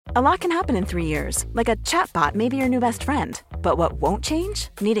A lot can happen in 3 years, like a chatbot may be your new best friend. But what won't change?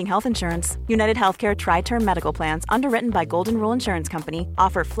 Needing health insurance. United Healthcare Tri-Term Medical Plans, underwritten by Golden Rule Insurance Company,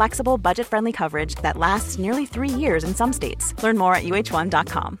 offer flexible, budget-friendly coverage that lasts nearly 3 years in some states. Learn more at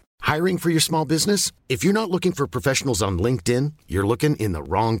uh1.com. Hiring for your small business? If you're not looking for professionals on LinkedIn, you're looking in the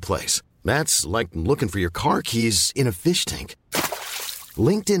wrong place. That's like looking for your car keys in a fish tank.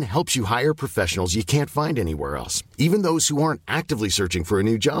 LinkedIn helps you hire professionals you can't find anywhere else, even those who aren't actively searching for a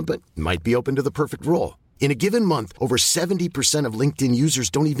new job but might be open to the perfect role. In a given month, over 70% of LinkedIn users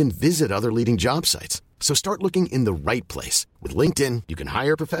don't even visit other leading job sites. So start looking in the right place. With LinkedIn, you can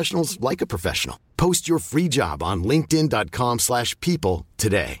hire professionals like a professional. Post your free job on linkedin.com/people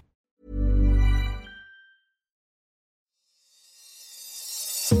today.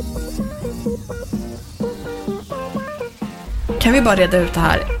 Kan vi bara reda ut det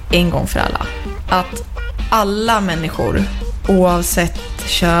här en gång för alla? Att alla människor, oavsett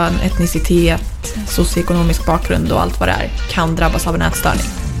kön, etnicitet, socioekonomisk bakgrund och allt vad det är, kan drabbas av en ätstörning.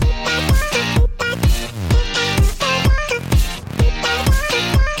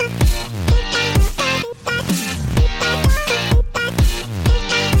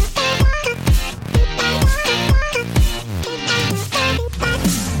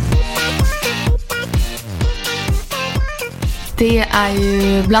 Det är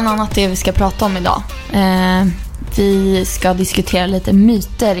ju bland annat det vi ska prata om idag. Vi ska diskutera lite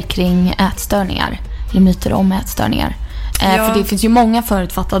myter kring ätstörningar. Eller myter om ätstörningar. Ja. För det finns ju många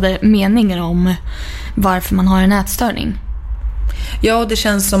förutfattade meningar om varför man har en ätstörning. Ja, och det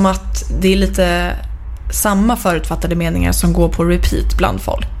känns som att det är lite samma förutfattade meningar som går på repeat bland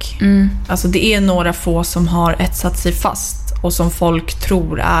folk. Alltså det är några få som har etsat sig fast och som folk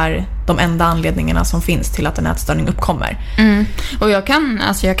tror är de enda anledningarna som finns till att en ätstörning uppkommer. Och jag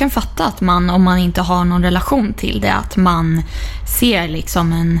kan fatta att man, om man inte har någon relation till det, att man ser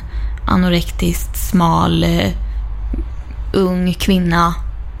liksom en anorektiskt smal ung kvinna,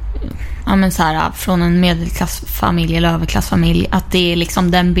 ja men så här, från en medelklassfamilj eller överklassfamilj, att det är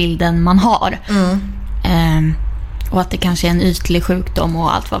liksom den bilden man har. Och att det kanske är en ytlig sjukdom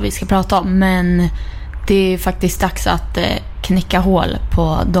och allt vad vi ska prata om. Men det är faktiskt dags att knäcka hål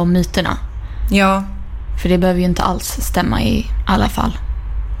på de myterna. Ja. För det behöver ju inte alls stämma i alla fall.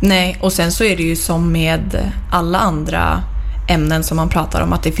 Nej, och sen så är det ju som med alla andra ämnen som man pratar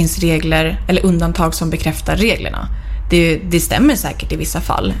om, att det finns regler eller undantag som bekräftar reglerna. Det stämmer säkert i vissa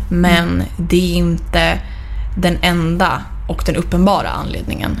fall, men det är inte den enda och den uppenbara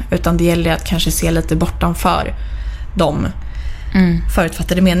anledningen, utan det gäller att kanske se lite bortanför de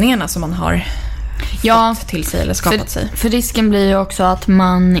förutfattade meningarna som man har fått till sig eller skapat sig. För risken blir ju också att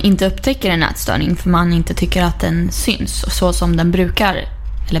man inte upptäcker en ätstörning för man inte tycker att den syns så som den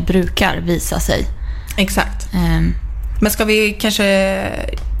brukar visa sig. Exakt. Men ska vi kanske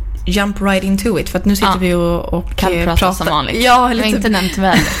jump right into it, för att nu sitter vi och kan prata som vanligt. Ja, jag har inte nämnt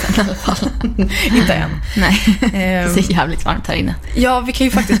vädret i alla fall. Inte än. Nej, det är jävligt varmt här inne. Ja, vi kan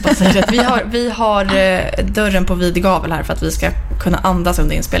ju faktiskt bara säga att vi har dörren på vid gavel här för att vi ska kunna andas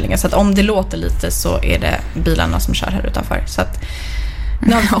under inspelningen. Så att om det låter lite så är det bilarna som kör här utanför. Så att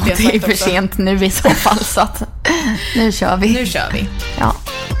det är för sent nu i så fall, så att nu kör vi. Nu kör vi. Ja.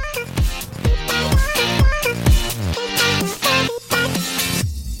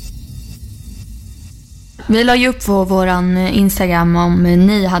 Vi la ju upp på våran Instagram om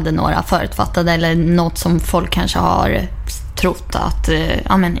ni hade några förutfattade eller något som folk kanske har trott att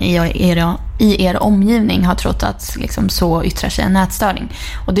i er omgivning har trott att liksom så yttrar sig en ätstörning.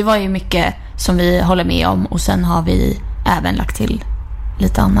 Och det var ju mycket som vi håller med om, och sen har vi även lagt till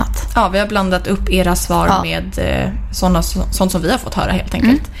lite annat. Ja, vi har blandat upp era svar med sånt som vi har fått höra helt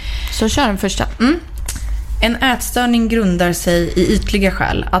enkelt. Så kör den första. En ätstörning grundar sig i ytliga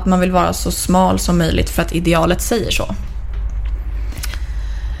skäl, att man vill vara så smal som möjligt för att idealet säger så.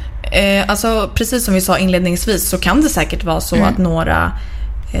 Alltså precis som vi sa inledningsvis så kan det säkert vara så att några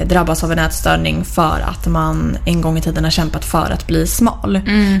drabbas av en ätstörning för att man en gång i tiden har kämpat för att bli smal.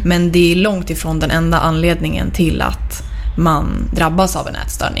 Men det är långt ifrån den enda anledningen till att man drabbas av en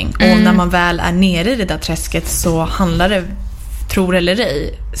ätstörning. Och när man väl är nere i det där träsket så handlar det, tror eller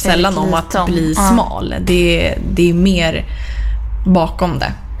ej, sällan om att bli smal. Det är mer bakom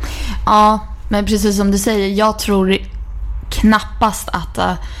det. Ja, men precis som du säger, jag tror knappast att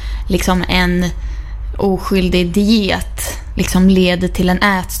liksom en oskyldig diet liksom leder till en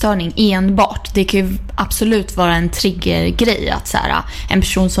ätstörning enbart. Det kan ju absolut vara en triggergrej att så här, en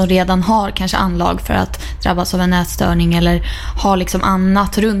person som redan har kanske anlag för att drabbas av en ätstörning eller har liksom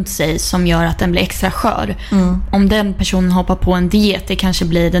annat runt sig som gör att den blir extra skör. Om den personen hoppar på en diet, det kanske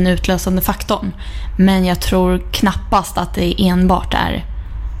blir den utlösande faktorn. Men jag tror knappast att det enbart är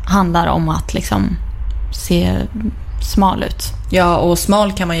handlar om att liksom se smal ut. Ja, och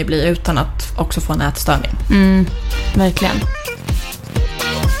smal kan man ju bli utan att också få en ätstörning. Verkligen.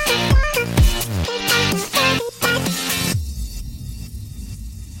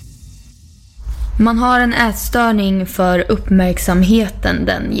 Man har en ätstörning för uppmärksamheten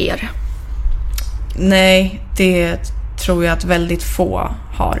den ger. Nej, det tror jag att väldigt få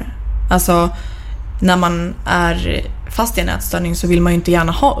har. Alltså, när man är fast i en ätstörning så vill man ju inte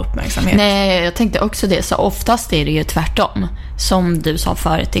gärna ha uppmärksamhet. Nej, jag tänkte också det. Så oftast är det ju tvärtom. Som du sa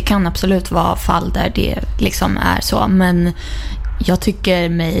förut, det kan absolut vara fall där det liksom är så. Men jag tycker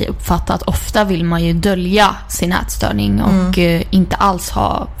mig uppfatta att ofta vill man ju dölja sin ätstörning och inte alls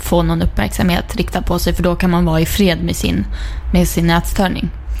få någon uppmärksamhet riktad på sig, för då kan man vara i fred med sin ätstörning.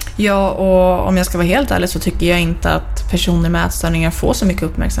 Ja, och om jag ska vara helt ärlig så tycker jag inte att personer med ätstörningar får så mycket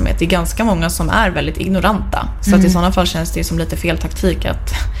uppmärksamhet. Det är ganska många som är väldigt ignoranta. Så att i sådana fall känns det som lite fel taktik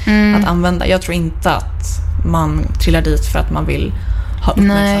att använda. Jag tror inte att man trillar dit för att man vill ha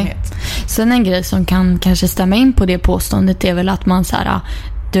uppmärksamhet. Nej. Sen en grej som kan kanske stämma in på det påståendet är väl att man så här,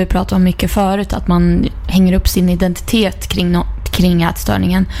 du pratade om mycket förut, att man hänger upp sin identitet kring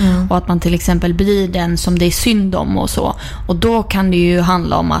ätstörningen och att man till exempel blir den som det är synd om och så. Och då kan det ju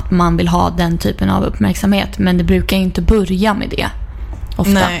handla om att man vill ha den typen av uppmärksamhet, men det brukar ju inte börja med det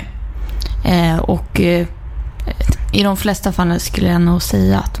ofta. Nej. Och i de flesta fall skulle jag nog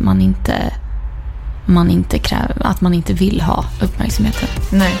säga att man inte kräver, att man inte vill ha uppmärksamheten.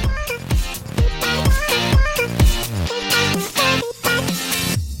 Nej.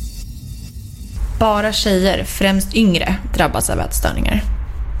 Bara tjejer, främst yngre, drabbas av ätstörningar.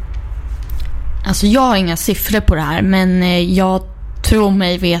 Alltså jag har inga siffror på det här, men jag tror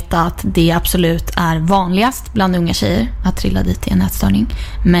mig veta att det absolut är vanligast bland unga tjejer att trilla dit i en ätstörning.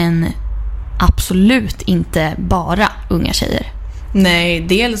 Men absolut inte bara unga tjejer. Nej,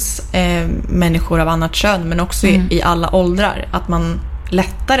 dels människor av annat kön, men också i alla åldrar. Att man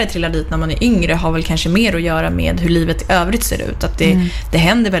lättare trillar dit när man är yngre har väl kanske mer att göra med hur livet i övrigt ser ut. Att det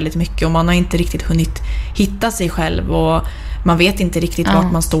händer väldigt mycket och man har inte riktigt hunnit hitta sig själv och man vet inte riktigt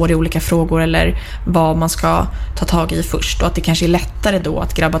vart man står i olika frågor eller vad man ska ta tag i först. Och att det kanske är lättare då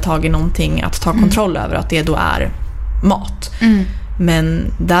att grabba tag i någonting, att ta kontroll över, att det då är mat.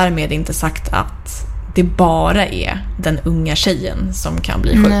 Men därmed inte sagt att det bara är den unga tjejen som kan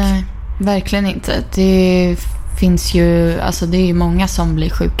bli sjuk. Nej, verkligen inte. Det finns ju, alltså det är ju många som blir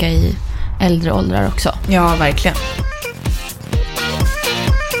sjuka i äldre åldrar också. Ja, verkligen.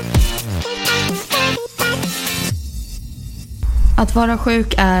 Att vara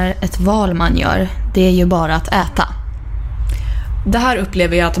sjuk är ett val man gör. Det är ju bara att äta. Det här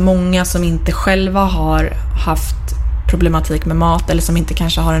upplever jag att många som inte själva har haft problematik med mat eller som inte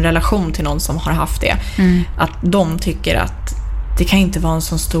kanske har en relation till någon som har haft det, att de tycker att det kan inte vara en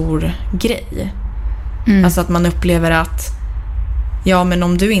så stor grej. Alltså att man upplever att ja, men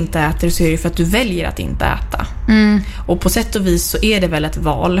om du inte äter så är det för att du väljer att inte äta. Och på sätt och vis så är det väl ett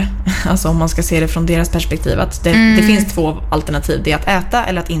val. Alltså om man ska se det från deras perspektiv, att det finns två alternativ. Det är att äta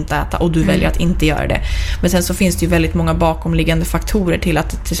eller att inte äta, och du väljer att inte göra det. Men sen så finns det ju väldigt många bakomliggande faktorer till att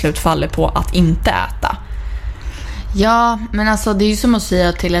det till slut faller på att inte äta. Ja, men alltså det är ju som att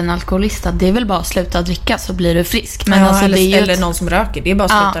säga till en alkoholist att det är väl bara att sluta dricka så blir du frisk. Men ja, alltså, eller, det är ju eller någon som röker, det är bara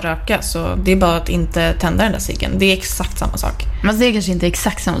att sluta röka. Så det är bara att inte tända den där ciggen. Det är exakt samma sak. Men det är kanske inte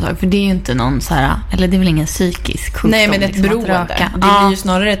exakt samma sak, för det är ju inte någon så här, eller det är väl ingen psykisk sjukdom. Nej, men ett liksom, beroende. Det blir ju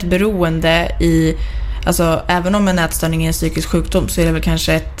snarare ett beroende i, alltså även om en ätstörning är en psykisk sjukdom så är det väl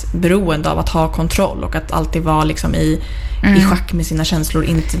kanske ett beroende av att ha kontroll och att alltid vara liksom i schack med sina känslor,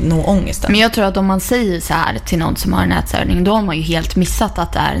 inte nå ångesten. Men jag tror att om man säger så här till någon som har en ätstörning, då har man ju helt missat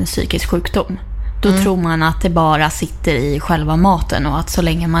att det är en psykisk sjukdom. Då tror man att det bara sitter i själva maten och att så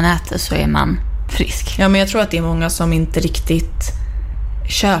länge man äter så är man frisk. Ja, men jag tror att det är många som inte riktigt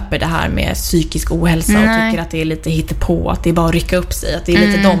köper det här med psykisk ohälsa och tycker att det är lite hittepå, att det är bara att rycka upp sig, att det är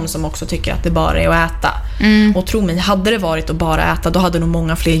lite de som också tycker att det bara är att äta. Och tro mig, hade det varit att bara äta, då hade nog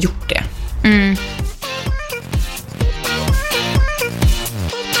många fler gjort det.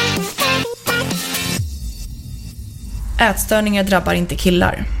 Ätstörningar drabbar inte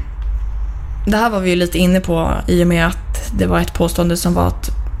killar. Det här var vi ju lite inne på i och med att det var ett påstående som var att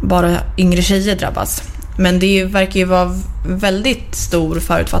bara yngre tjejer drabbas. Men det verkar ju vara väldigt stor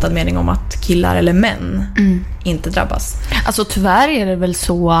förutfattad mening om att killar eller män inte drabbas. Alltså tyvärr är det väl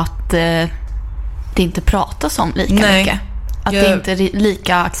så att det inte pratas om lika mycket. Att det inte är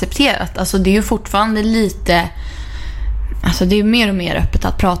lika accepterat. Alltså det är ju fortfarande lite, alltså det är mer och mer öppet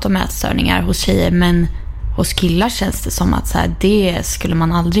att prata om ätstörningar hos tjejer, men hos killar känns det som att så här, det skulle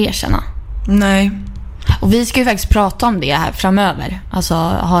man aldrig erkänna. Nej. Och vi ska ju faktiskt prata om det här framöver. Alltså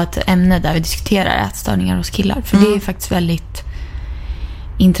ha ett ämne där vi diskuterar ätstörningar hos killar. För det är faktiskt väldigt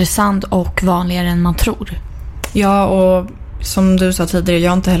intressant och vanligare än man tror. Ja, och som du sa tidigare,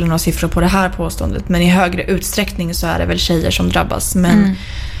 jag har inte heller några siffror på det här påståendet, men i högre utsträckning så är det väl tjejer som drabbas. Men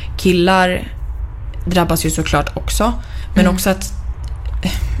killar drabbas ju såklart också. Men också att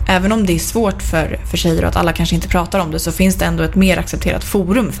även om det är svårt för tjejer och att alla kanske inte pratar om det, så finns det ändå ett mer accepterat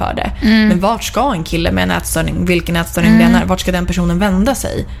forum för det. Men vart ska en kille med en ätstörning, vilken ätstörning det är, vart ska den personen vända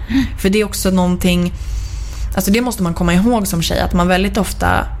sig? För det är också någonting, alltså det måste man komma ihåg som tjej, att man väldigt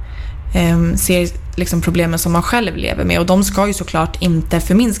ofta ser liksom problemen som man själv lever med, och de ska ju såklart inte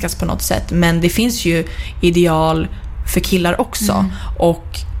förminskas på något sätt, men det finns ju ideal för killar också, och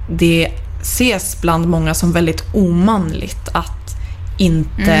det ses bland många som väldigt omanligt att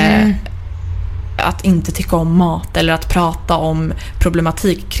inte tycka om mat eller att prata om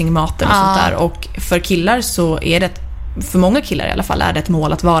problematik kring maten och sånt där. Och för killar så är det, för många killar i alla fall, är det ett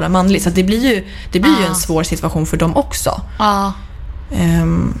mål att vara manlig, så att det blir ju en svår situation för dem också.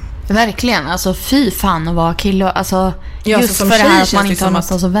 Verkligen, alltså fy fan att vara kille, alltså just alltså, som för det här att man inte har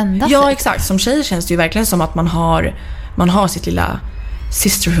någonstans att vända sig. Ja, exakt. Som tjej känns det ju verkligen som att man har sitt lilla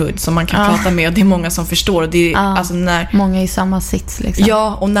sisterhood som man kan prata med, och det är många som förstår. Det är, alltså många i samma sits liksom.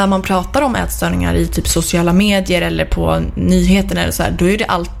 Ja, och när man pratar om ätstörningar i typ sociala medier eller på nyheterna eller så här, då är det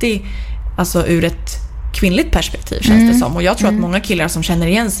alltid alltså ur ett kvinnligt perspektiv, känns det som. Och jag tror att många killar som känner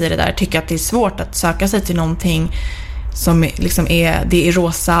igen sig i det där tycker att det är svårt att söka sig till någonting som liksom det är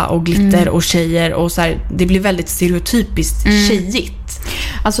rosa och glitter och tjejer och så här, det blir väldigt stereotypiskt tjejigt.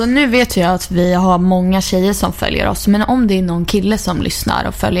 Alltså nu vet jag att vi har många tjejer som följer oss, men om det är någon kille som lyssnar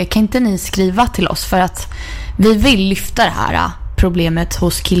och följer, kan inte ni skriva till oss, för att vi vill lyfta det här problemet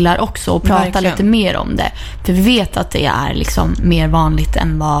hos killar också och prata lite mer om det, för vi vet att det är liksom mer vanligt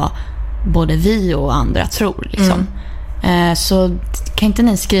än vad både vi och andra tror liksom. Så kan inte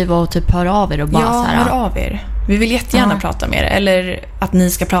ni skriva och typ höra av er och bara så här, hör av er. Vi vill jättegärna prata med er, eller att ni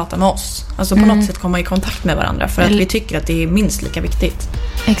ska prata med oss. Alltså på något sätt komma i kontakt med varandra, för att vi tycker att det är minst lika viktigt.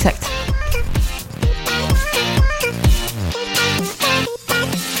 Exakt.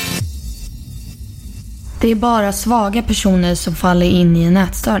 Det är bara svaga personer som faller in i en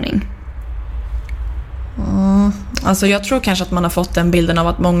ätstörning. Alltså jag tror kanske att man har fått den bilden av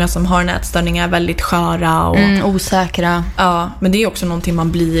att många som har en ätstörning är väldigt sköra och osäkra. Ja, men det är också någonting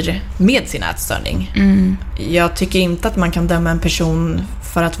man blir med sin ätstörning. Jag tycker inte att man kan döma en person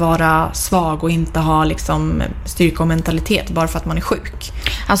för att vara svag och inte ha liksom styrka och mentalitet bara för att man är sjuk.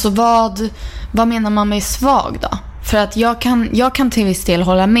 Alltså vad menar man med svag då? För att jag kan till viss del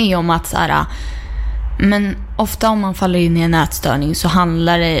hålla med om att så här, men ofta om man faller in i en ätstörning så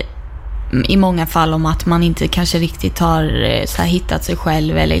handlar det i många fall om att man inte kanske riktigt har så här, hittat sig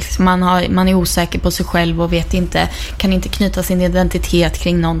själv, eller liksom man är osäker på sig själv och vet inte, kan inte knyta sin identitet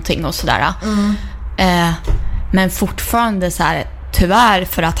kring någonting och sådär. Men fortfarande så här, tyvärr,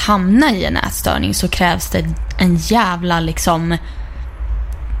 för att hamna i en ätstörning så krävs det en jävla liksom,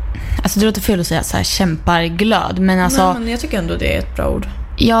 alltså det låter fel att säga så här, kämparglöd, men alltså men jag tycker ändå det är ett bra ord.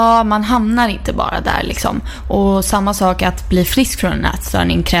 Ja, man hamnar inte bara där liksom. Och samma sak, att bli frisk från en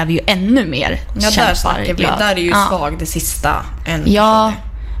ätstörning kräver ju ännu mer kämparglöd. Där är ju svag det sista. Ja,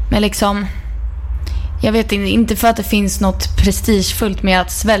 men liksom, jag vet inte för att det finns något prestigefullt med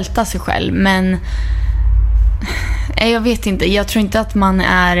att svälta sig själv, men jag vet inte, jag tror inte att man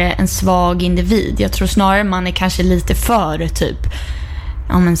är en svag individ. Jag tror snarare man är kanske lite för typ,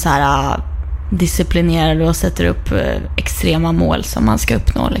 ja men så här, disciplinerad och sätter upp extrema mål som man ska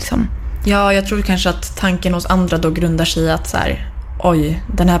uppnå liksom. Ja, jag tror kanske att tanken hos andra då grundar sig i att så här, oj,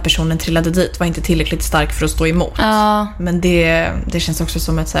 den här personen trillade dit, var inte tillräckligt stark för att stå emot. Men det känns också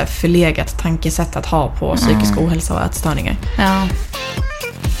som ett så här förlegat tankesätt att ha på psykisk ohälsa och ätstörningar. Ja.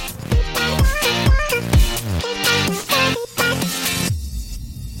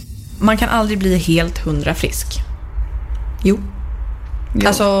 Man kan aldrig bli helt 100 frisk. Jo.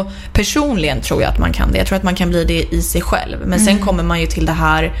 Alltså personligen tror jag att man kan det. Jag tror att man kan bli det i sig själv. Men sen kommer man ju till det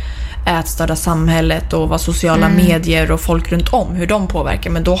här ätstörda samhället och vad sociala medier och folk runt om, hur de påverkar.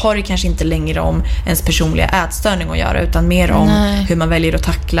 Men då har det kanske inte längre om ens personliga ätstörning att göra, utan mer om hur man väljer att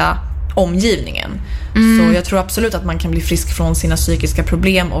tackla omgivningen. Så jag tror absolut att man kan bli frisk från sina psykiska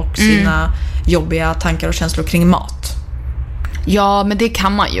problem och sina jobbiga tankar och känslor kring mat. Ja, men det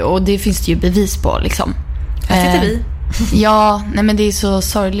kan man ju, och det finns det ju bevis på liksom. Här sitter vi. Ja, nej men det är så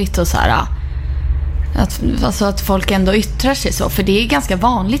sorgligt och så här, att folk ändå yttrar sig så, för det är ganska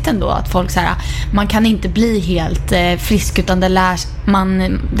vanligt ändå att folk så här, man kan inte bli helt frisk, utan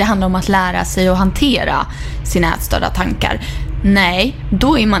det handlar om att lära sig att hantera sina ätstörda tankar. nej,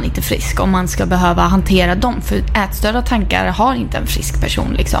 då är man inte frisk om man ska behöva hantera dem. För ätstörda tankar har inte en frisk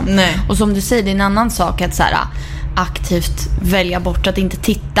person liksom. Nej. Och som du säger, det är en annan sak att så här, aktivt välja bort att inte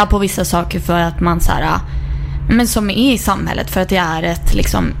titta på vissa saker för att man så här, men som är i samhället, för att det är ett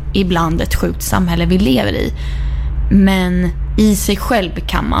liksom ibland ett sjukt samhälle vi lever i. Men i sig själv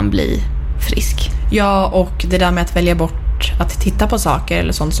kan man bli frisk. Ja, och det där med att välja bort att titta på saker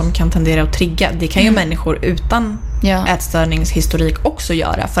eller sånt som kan tendera att trigga, det kan ju människor utan ätstörningshistorik också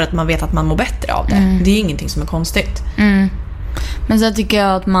göra, för att man vet att man mår bättre av det. Det är ingenting som är konstigt. Men så tycker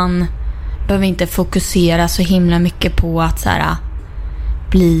jag att man behöver inte fokusera så himla mycket på att så här,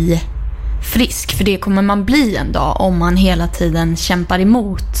 bli frisk, för det kommer man bli en dag om man hela tiden kämpar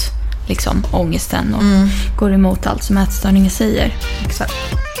emot liksom ångesten och går emot allt som ätstörningen säger. Exakt.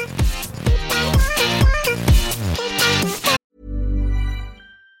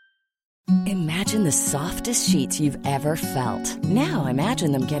 Imagine the softest sheets you've ever felt. Now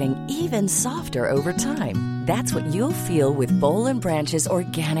imagine them getting even softer over time. That's what you'll feel with Boll & Branch's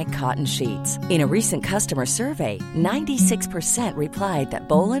organic cotton sheets. In a recent customer survey, 96% replied that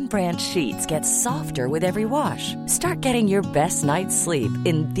Boll & Branch sheets get softer with every wash. Start getting your best night's sleep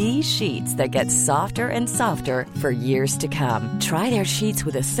in these sheets that get softer and softer for years to come. Try their sheets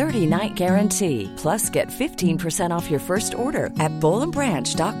with a 30-night guarantee. Plus, get 15% off your first order at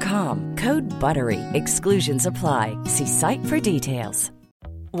bollandbranch.com. Code BUTTERY. Exclusions apply. See site for details.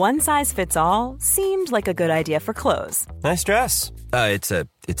 One size fits all seemed like a good idea for clothes. Nice dress. It's a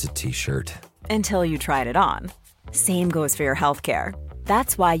t-shirt. Until you tried it on. Same goes for your healthcare.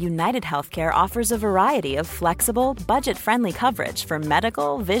 That's why United Healthcare offers a variety of flexible, budget-friendly coverage for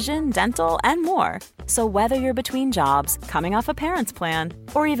medical, vision, dental, and more. So whether you're between jobs, coming off a parent's plan,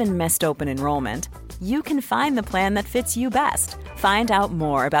 or even missed open enrollment, you can find the plan that fits you best. Find out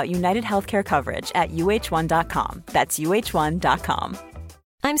more about United Healthcare coverage at uh1.com. That's uh1.com.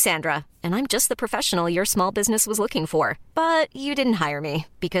 I'm Sandra, and I'm just the professional your small business was looking for. But you didn't hire me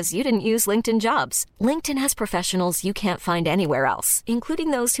because you didn't use LinkedIn Jobs. LinkedIn has professionals you can't find anywhere else,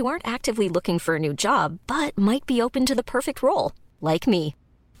 including those who aren't actively looking for a new job, but might be open to the perfect role, like me.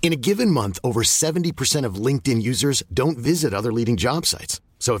 In a given month, over 70% of LinkedIn users don't visit other leading job sites.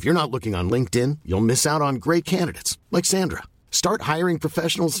 So if you're not looking on LinkedIn, you'll miss out on great candidates like Sandra. Start hiring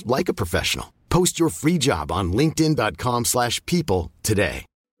professionals like a professional. Post your free job on linkedin.com/people today.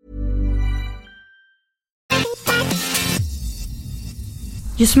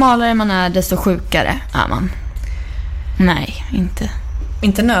 Ju smalare man är, desto sjukare är man. Nej,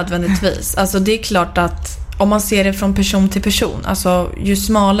 inte nödvändigtvis. Alltså det är klart att om man ser det från person till person, alltså ju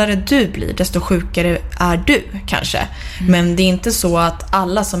smalare du blir, desto sjukare är du kanske. Men det är inte så att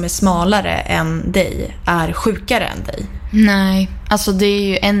alla som är smalare än dig är sjukare än dig. Nej, alltså det är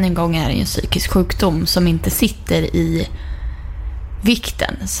ju en gång är det en psykisk sjukdom som inte sitter i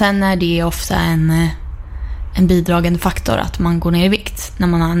vikten. Sen är det ofta en bidragande faktor att man går ner i vikt när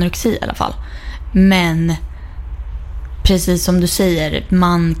man har anorexi i alla fall. Men precis som du säger,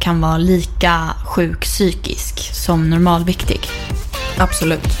 man kan vara lika sjuk psykisk som normalviktig.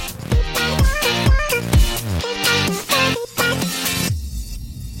 Absolut.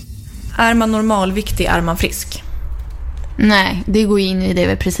 Är man normalviktig är man frisk? Nej, det går in i det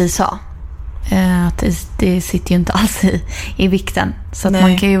vi precis sa. Att det sitter ju inte alls i vikten. Så att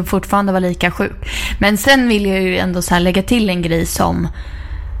man kan ju fortfarande vara lika sjuk. Men sen vill jag ju ändå så här lägga till en grej som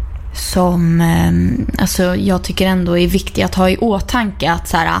alltså jag tycker ändå är viktigt att ha i åtanke. Att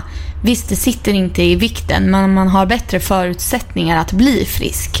så här, visst, det sitter inte i vikten, men man har bättre förutsättningar att bli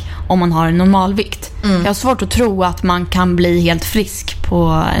frisk om man har en normalvikt. Jag har svårt att tro att man kan bli helt frisk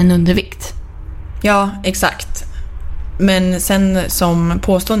på en undervikt. Ja, exakt. Men sen som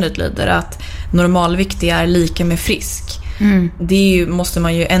påståendet lyder att normalviktig är lika med frisk. Det är ju, måste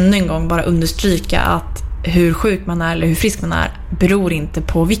man ju ännu en gång bara understryka att hur sjuk man är eller hur frisk man är beror inte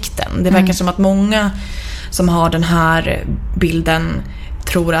på vikten. Det verkar som att många som har den här bilden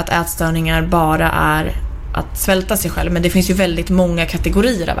tror att ätstörningar bara är att svälta sig själv. Men det finns ju väldigt många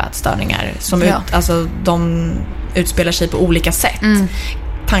kategorier av ätstörningar som alltså, de utspelar sig på olika sätt.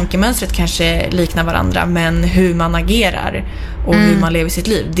 Tankemönstret kanske liknar varandra, men hur man agerar och hur man lever sitt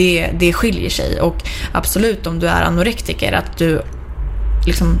liv, det skiljer sig. Och absolut, om du är anorektiker, att du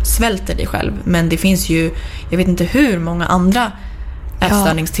liksom svälter dig själv. Men det finns ju, jag vet inte hur många andra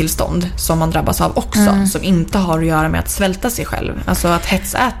ätstörningstillstånd som man drabbas av också, som inte har att göra med att svälta sig själv. Alltså att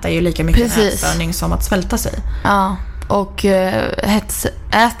hetsäta är ju lika mycket en ätstörning som att svälta sig. Ja, och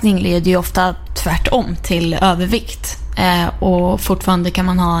hetsätning leder ju ofta tvärtom till övervikt. Och fortfarande kan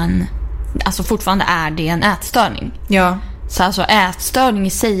man ha fortfarande är det en ätstörning. Ja. Så alltså ätstörning i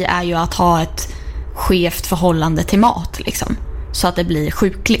sig är ju att ha ett skevt förhållande till mat liksom. så att det blir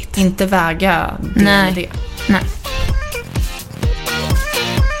sjukligt. Inte väga det eller det. Nej.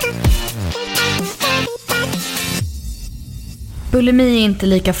 Bulimi är inte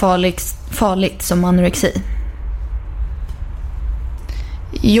lika farligt som anorexi.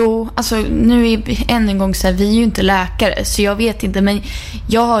 Jo, alltså nu är än en gång så här, vi är ju inte läkare så jag vet inte, men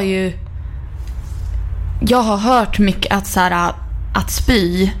jag har hört mycket att så här, att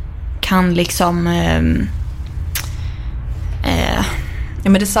spy kan liksom ja,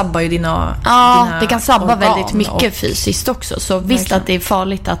 men det sabbar ju dina det kan sabba väldigt mycket och fysiskt också. Så visst verkligen. att det är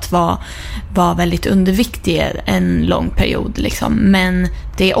farligt att vara väldigt underviktig en lång period liksom. Men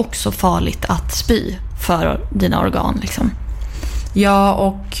det är också farligt att spy för dina organ liksom. Ja,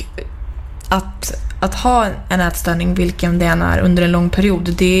 och att ha en ätstörning, vilken det än är, under en lång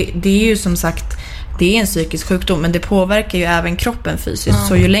period, det är ju som sagt, det är en psykisk sjukdom, men det påverkar ju även kroppen fysiskt.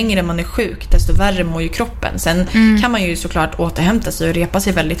 Så ju längre man är sjuk, desto värre mår ju kroppen. Sen kan man ju såklart återhämta sig och repa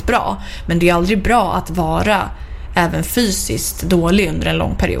sig väldigt bra, men det är aldrig bra att vara även fysiskt dålig under en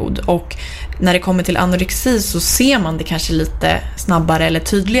lång period. Och när det kommer till anorexi så ser man det kanske lite snabbare eller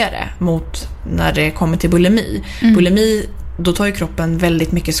tydligare mot när det kommer till bulimi. Bulimi, då tar ju kroppen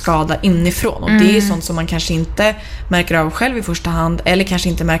väldigt mycket skada inifrån. Och det är sånt som man kanske inte märker av själv i första hand, eller kanske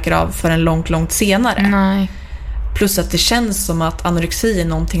inte märker av förrän långt senare. Nej. Plus att det känns som att anorexi är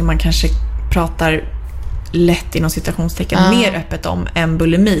någonting man kanske pratar lätt inom citationstecken mer öppet om än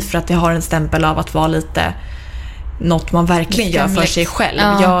bulimi, för att det har en stämpel av att vara lite något man verkligen gör för sig själv.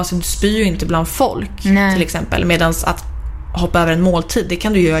 Ja, så du spyr ju inte bland folk till exempel, medan att hoppa över en måltid, det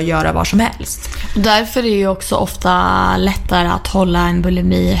kan du ju göra var som helst. Och därför är det ju också ofta lättare att hålla en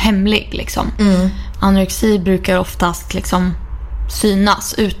bulimi hemlig liksom. Anorexi brukar oftast liksom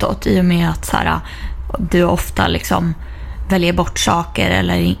synas utåt i och med att så här, du ofta liksom väljer bort saker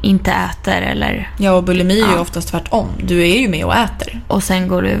eller inte äter eller... Ja, och bulimi är ju oftast tvärtom. Du är ju med och äter. Och sen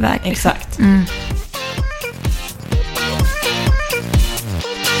går du iväg. Liksom. Exakt.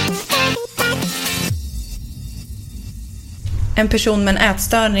 En person med en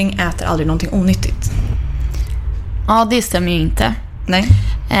ätstörning äter aldrig någonting onyttigt. Ja, det stämmer ju inte. Nej.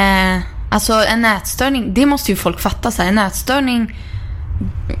 Alltså en ätstörning, det måste ju folk fatta så här. En ätstörning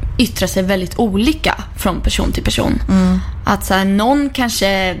yttrar sig väldigt olika från person till person. Att så här, någon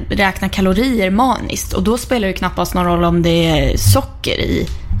kanske räknar kalorier maniskt, och då spelar det knappast någon roll om det är socker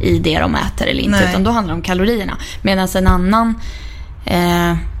i det de äter eller inte. Nej. Utan då handlar det om kalorierna. Medan en annan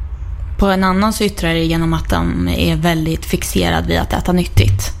på en annan så yttrar det genom att de är väldigt fixerad vid att äta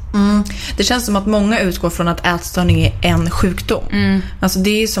nyttigt. Det känns som att många utgår från att ätstörning är en sjukdom. Alltså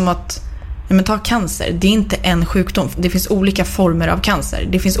det är som att ta cancer, det är inte en sjukdom. Det finns olika former av cancer.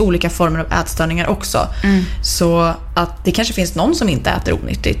 Det finns olika former av ätstörningar också. Så att det kanske finns någon som inte äter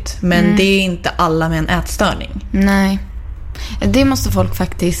onyttigt, men det är inte alla med en ätstörning. Nej. Det måste folk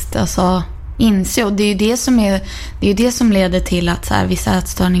faktiskt inse, och det är ju det som leder till att så här, vissa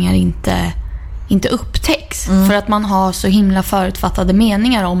ätstörningar inte upptäcks. För att man har så himla förutfattade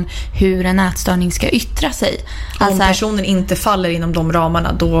meningar om hur en ätstörning ska yttra sig. Om personen inte faller inom de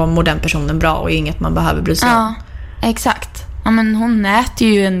ramarna, då mår den personen bra och är inget man behöver bry sig om. Exakt. Ja, men hon äter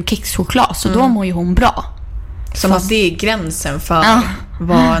ju en kexchoklad, så då mår ju hon bra. Som att det är gränsen för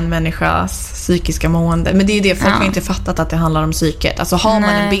vad en människas psykiska mående. Men det är ju det, folk har inte fattat att det handlar om psyket. Alltså har man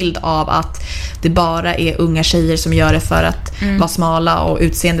en bild av att det bara är unga tjejer som gör det för att vara smala och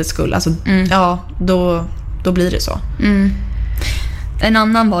utseendets skull, alltså, då blir det så. En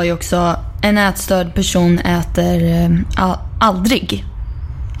annan var ju också, en ätstörd person äter aldrig.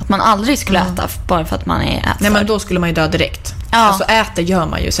 Att man aldrig skulle äta bara för att man är ätstörd. Nej, men då skulle man ju dö direkt. Alltså äter gör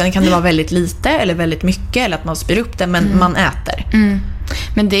man ju. Sen kan det vara väldigt lite eller väldigt mycket, eller att man spyr upp det, men man äter.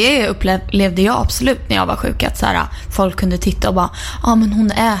 Men det upplevde jag absolut när jag var sjuk, att så här, folk kunde titta och bara, men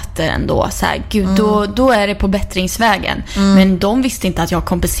hon äter ändå så här, gud, då är det på bättringsvägen. Men de visste inte att jag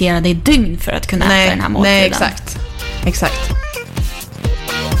kompenserade i dygn för att kunna äta den här måltiden. Nej, exakt.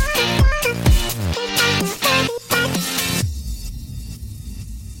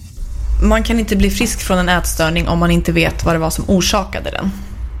 Man kan inte bli frisk från en ätstörning om man inte vet vad det var som orsakade den.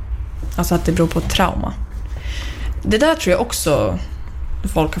 Alltså att det beror på ett trauma. Det där tror jag också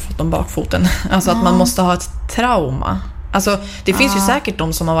folk har fått om bakfoten. Alltså att man måste ha ett trauma. Alltså det finns ju säkert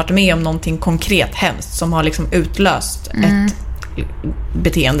de som har varit med om någonting konkret hemskt som har liksom utlöst ett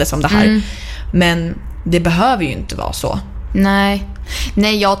beteende som det här. Men det behöver ju inte vara så. Nej,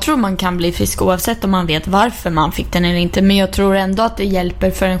 jag tror man kan bli frisk oavsett om man vet varför man fick den eller inte. Men jag tror ändå att det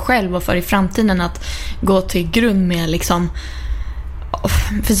hjälper för en själv och för i framtiden att gå till grund med liksom,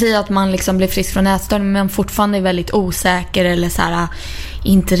 för sig att man liksom blir frisk från ätstörning men fortfarande är väldigt osäker eller så här,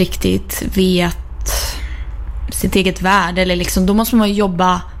 inte riktigt vet sitt eget värde, eller liksom, då måste man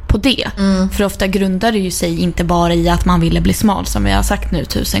jobba på det. För ofta grundar det ju sig inte bara i att man ville bli smal, som jag har sagt nu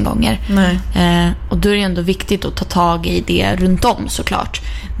 1000 gånger. Och då är det ändå viktigt att ta tag i det runt om, såklart.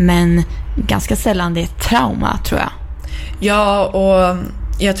 Men ganska sällan det är ett trauma, tror jag. Ja, och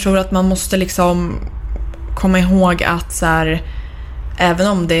jag tror att man måste liksom komma ihåg att så här, även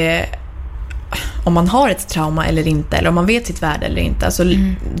om man har ett trauma eller inte, eller om man vet sitt värde eller inte, alltså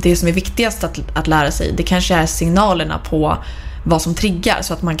det som är viktigast att lära sig, det kanske är signalerna på vad som triggar,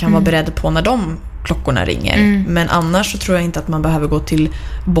 så att man kan vara beredd på när de klockorna ringer. Men annars så tror jag inte att man behöver gå till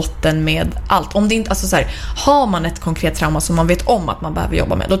botten med allt. Om det inte, alltså så här, har man ett konkret trauma som man vet om att man behöver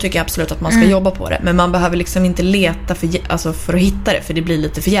jobba med, då tycker jag absolut att man ska jobba på det. Men man behöver liksom inte leta för att hitta det, för det blir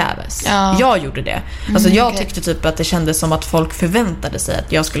lite förgäves. Jag gjorde det. Alltså jag tyckte typ att det kändes som att folk förväntade sig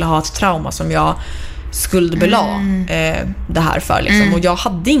att jag skulle ha ett trauma som jag skuldbelade det här för liksom. Och jag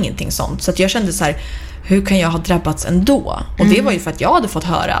hade ingenting sånt. Så att jag kände så här, hur kan jag ha drabbats ändå? Och det var ju för att jag hade fått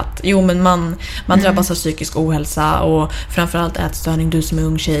höra att men man drabbas av psykisk ohälsa och framförallt ätstörning, du som är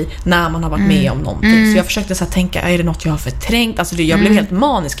ung tjej, när man har varit med om någonting. Så jag försökte så här tänka, är det något jag har förträngt? Alltså jag blev helt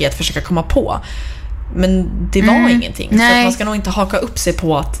manisk i att försöka komma på. Men det var ingenting. Så att man ska nog inte haka upp sig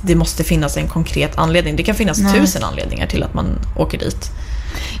på att det måste finnas en konkret anledning. Det kan finnas 1000 anledningar till att man åker dit.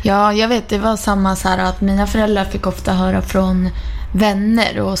 Ja, jag vet, det var samma så här att mina föräldrar fick ofta höra från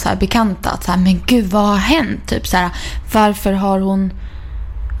vänner och så här bekanta att så här, men gud, vad har hänt? Typ så här, varför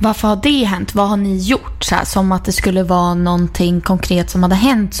har det hänt? Vad har ni gjort? Så här, som att det skulle vara någonting konkret som hade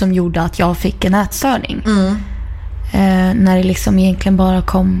hänt som gjorde att jag fick en ätstörning. När det liksom egentligen bara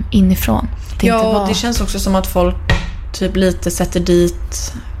kom inifrån. Det känns också som att folk typ lite sätter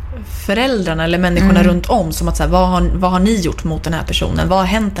dit föräldrarna eller människorna runt om, som att så här, vad har ni gjort mot den här personen? Vad har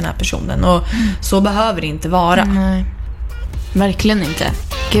hänt den här personen? Och så behöver det inte vara. Nej. Verkligen inte.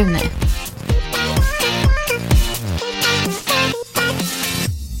 Gud, nej.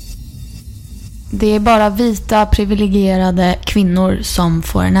 Det är bara vita, privilegierade kvinnor som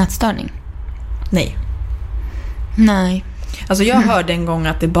får en ätstörning. Nej. Alltså jag hörde en gång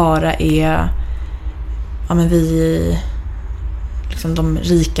att det bara är vi liksom de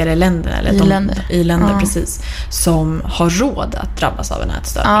rikare länderna eller i-länder precis, som har råd att drabbas av en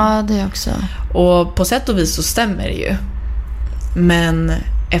ätstörning. Ja, det också. Och på sätt och vis så stämmer det ju. Men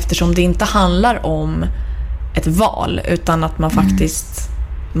eftersom det inte handlar om ett val, utan att man faktiskt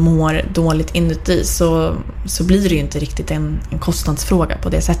mår dåligt inuti, så blir det ju inte riktigt en kostnadsfråga på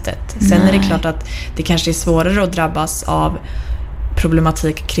det sättet. Sen är det klart att det kanske är svårare att drabbas av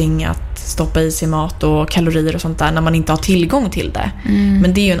problematik kring att stoppa i sig mat och kalorier och sånt där när man inte har tillgång till det.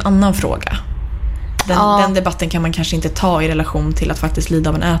 Men det är ju en annan fråga. Den debatten kan man kanske inte ta i relation till att faktiskt lida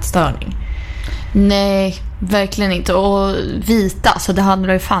av en ätstörning. Nej, verkligen inte. Och vita, så det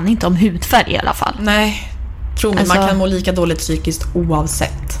handlar ju fan inte om hudfärg i alla fall. Nej, tror mig, man kan må lika dåligt psykiskt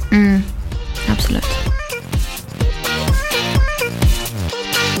oavsett. Absolut.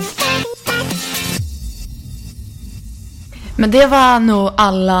 Men det var nog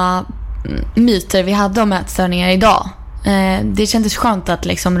alla myter vi hade om ätstörningar idag. Det kändes skönt att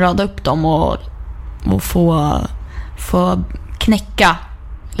liksom rada upp dem och få knäcka,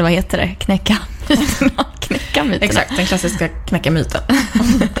 eller vad heter det? Knäcka myterna. Exakt, den klassiska knäcka myten.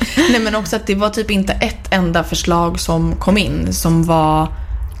 Nej, men också att det var typ inte ett enda förslag som kom in som var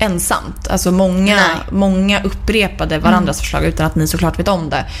ensamt. Alltså många upprepade varandras förslag utan att ni såklart vet om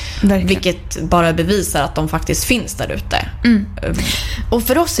det. Verkligen. Vilket bara bevisar att de faktiskt finns där ute. Och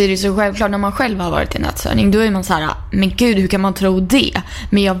för oss är det så självklart, när man själv har varit i en ätstörning, då är man så här, men gud, hur kan man tro det?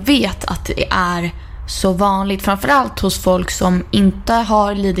 Men jag vet att det är så vanligt, framförallt hos folk som inte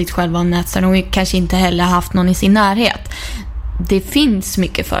har lidit själva av ätstörning och kanske inte heller haft någon i sin närhet. Det finns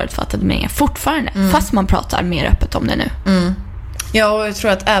mycket förutfattade meningar fortfarande, fast man pratar mer öppet om det nu. Ja, och jag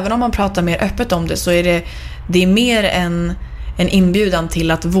tror att även om man pratar mer öppet om det, så är det är mer en inbjudan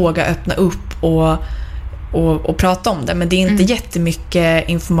till att våga öppna upp och prata om det. Men det är inte jättemycket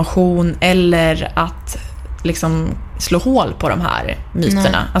information eller att liksom slå hål på de här myterna.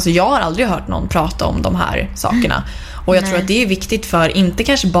 Nej. Alltså jag har aldrig hört någon prata om de här sakerna. Och jag tror att det är viktigt för, inte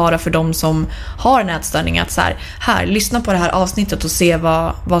kanske bara för de som har en ätstörning, att så här, lyssna på det här avsnittet och se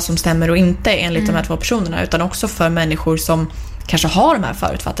vad som stämmer och inte enligt de här två personerna, utan också för människor som kanske har de här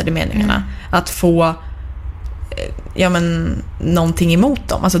förutfattade meningarna, att få någonting emot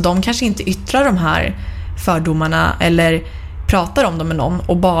dem. Alltså de kanske inte yttrar de här fördomarna eller pratar om dem med någon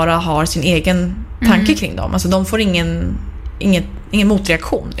och bara har sin egen tanke kring dem. Alltså de får ingen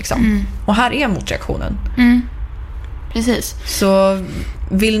motreaktion liksom. Och här är motreaktionen. Precis. Så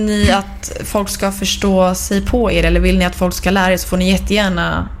vill ni att folk ska förstå sig på er, eller vill ni att folk ska lära er, så får ni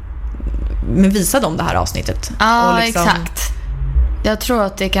jättegärna visa dem det här avsnittet. Ja, och liksom... exakt. Jag tror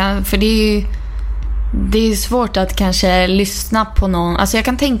att det kan, för det är svårt att kanske lyssna på någon. Alltså jag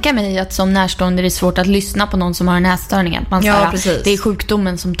kan tänka mig att som närstående är det svårt att lyssna på någon som har en ätstörning. Att man säger, det är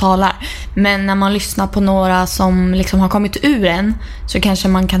sjukdomen som talar. Men när man lyssnar på några som liksom har kommit ur en, så kanske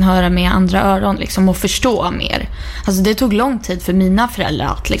man kan höra med andra öron liksom, och förstå mer. Alltså det tog lång tid för mina föräldrar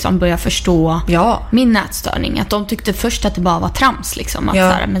att liksom börja förstå min ätstörning. Att de tyckte först att det bara var trams. Liksom, att så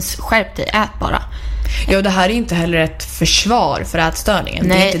här, men skärp dig, ät bara. Ja, det här är inte heller ett försvar för ätstörningen.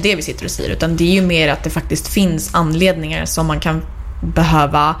 Nej. Det är inte det vi sitter och säger, utan det är ju mer att det faktiskt finns anledningar som man kan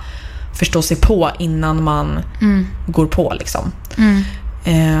behöva förstå sig på innan man går på liksom.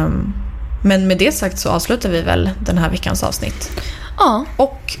 Men med det sagt så avslutar vi väl den här veckans avsnitt. Ja.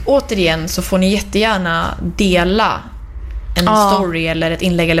 Och återigen så får ni jättegärna dela en story eller ett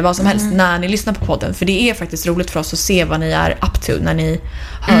inlägg eller vad som helst när ni lyssnar på podden. För det är faktiskt roligt för oss att se vad ni är up to när ni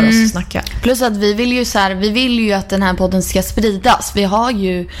hör oss snacka. Plus att vi vill ju att den här podden ska spridas. Vi har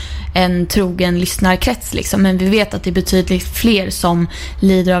ju en trogen lyssnarkrets liksom, men vi vet att det är betydligt fler som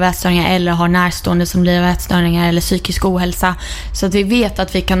lider av ätstörningar eller har närstående som lider av ätstörningar eller psykisk ohälsa. Så att vi vet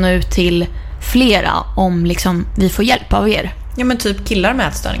att vi kan nå ut till flera om liksom, vi får hjälp av er. Ja, men typ killar med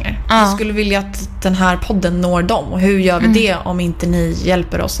ätstörningar. Jag skulle vilja att den här podden når dem. Och hur gör vi det om inte ni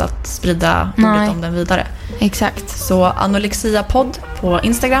hjälper oss att sprida ordet om den vidare? Exakt. Så anorexiapodd på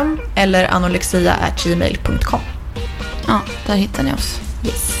Instagram eller anorexia@gmail.com. Ja, där hittar ni oss.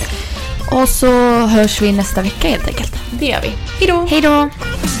 Yes. Och så hörs vi nästa vecka helt enkelt. Det gör vi. Hejdå! Hejdå!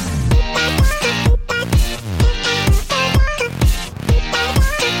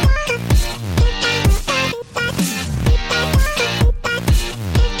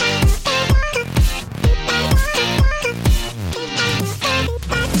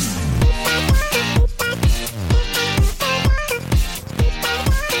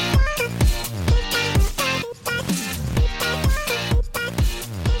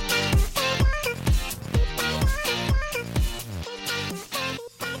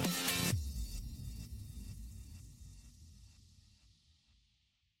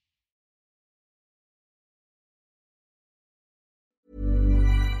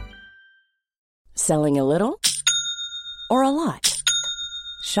 Selling a little or a lot?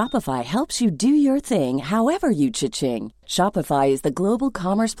 Shopify helps you do your thing however you cha-ching. Shopify is the global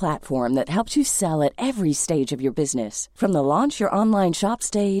commerce platform that helps you sell at every stage of your business. From the launch your online shop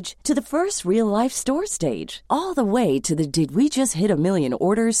stage to the first real-life store stage, all the way to the did we just hit a million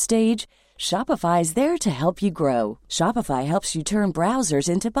orders stage. Shopify is there to help you grow. Shopify helps you turn browsers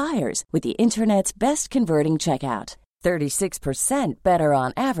into buyers with the internet's best converting checkout. 36% better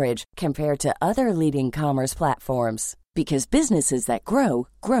on average compared to other leading commerce platforms. Because businesses that grow,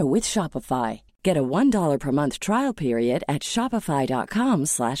 grow with Shopify. Get a $1 per month trial period at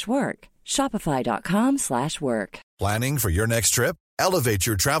shopify.com/work. Shopify.com/work. Planning for your next trip? Elevate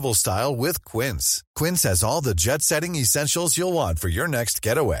your travel style with Quince. Quince has all the jet-setting essentials you'll want for your next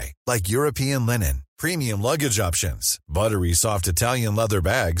getaway. Like European linen, premium luggage options, buttery soft Italian leather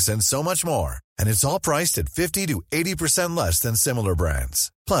bags, and so much more. And it's all priced at 50 to 80% less than similar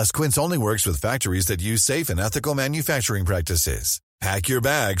brands. Plus, Quince only works with factories that use safe and ethical manufacturing practices. Pack your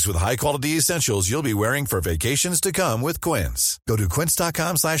bags with high-quality essentials you'll be wearing for vacations to come with Quince. Go to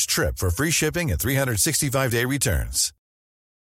quince.com/trip for free shipping and 365-day returns.